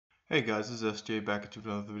Hey guys, this is SJ back into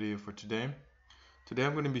another video for today. Today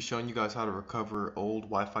I'm going to be showing you guys how to recover old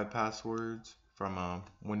Wi-Fi passwords from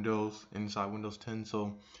Windows, inside Windows 10.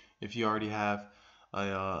 So if you already have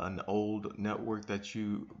an old network that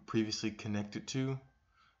you previously connected to,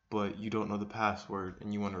 but you don't know the password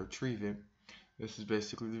and you want to retrieve it, this is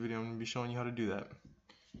basically the video I'm going to be showing you how to do that.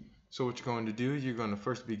 So what you're going to do is you're going to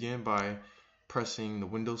first begin by pressing the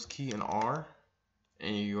Windows key and R,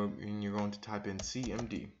 and you're going to type in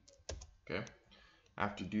CMD. Okay.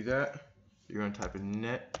 After you do that, you're going to type in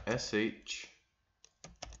net sh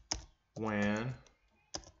WAN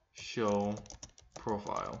show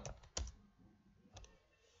profile.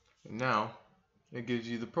 And now it gives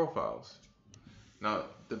you the profiles. Now,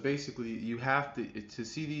 basically, you have to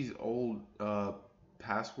see these old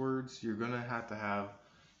passwords. You're going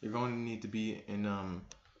to need to be in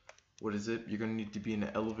You're going to need to be in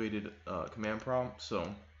the elevated command prompt. So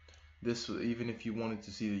this, even if you wanted to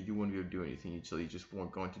see that, you wouldn't be able to do anything. You just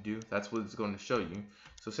weren't going to do. That's what it's going to show you.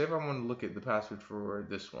 So say if I want to look at the password for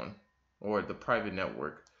this one, or the private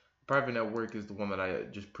network. The private network is the one that I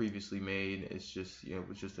just previously made. It's just, it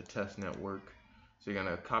was just a test network. So you're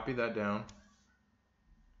going to copy that down.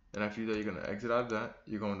 And after that, you're going to exit out of that.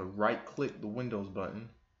 You're going to right click the Windows button.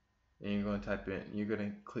 And you're going to you're going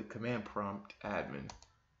to click command prompt admin.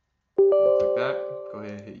 Click that. Go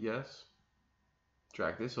ahead and hit yes.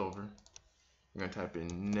 Drag this over. You're going to type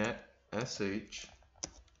in net sh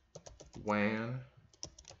WAN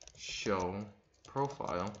show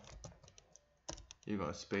profile. You're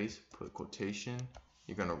going to space, put quotation.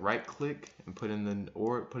 You're going to right click and put in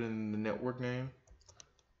the network name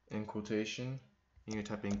in quotation. And you're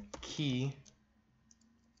typing key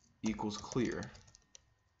equals clear.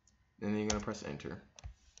 And then you're going to press enter.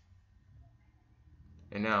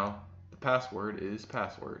 And now the password is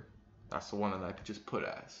password. That's the one that I could just put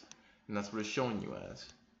as. And that's what it's showing you as.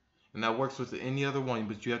 And that works with any other one,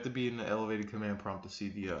 but you have to be in the elevated command prompt to see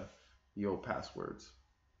the old passwords.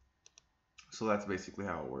 So that's basically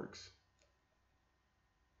how it works.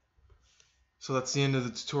 So that's the end of the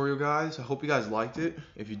tutorial, guys. I hope you guys liked it.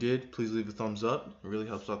 If you did, please leave a thumbs up. It really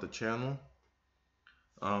helps out the channel.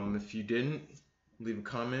 If you didn't, leave a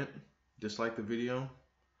comment. Dislike the video.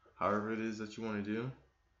 However it is that you want to do.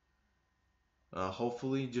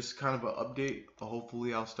 Hopefully, just kind of an update.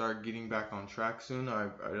 Hopefully, I'll start getting back on track soon.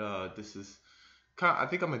 This is I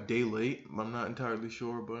think I'm a day late. I'm not entirely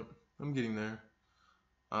sure, but I'm getting there.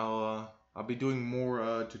 I'll be doing more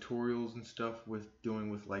tutorials and stuff with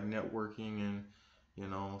like networking and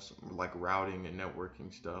like routing and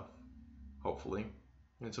networking stuff. Hopefully,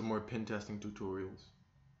 and some more pen testing tutorials.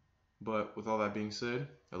 But with all that being said,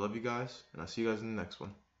 I love you guys, and I'll see you guys in the next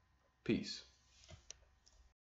one. Peace.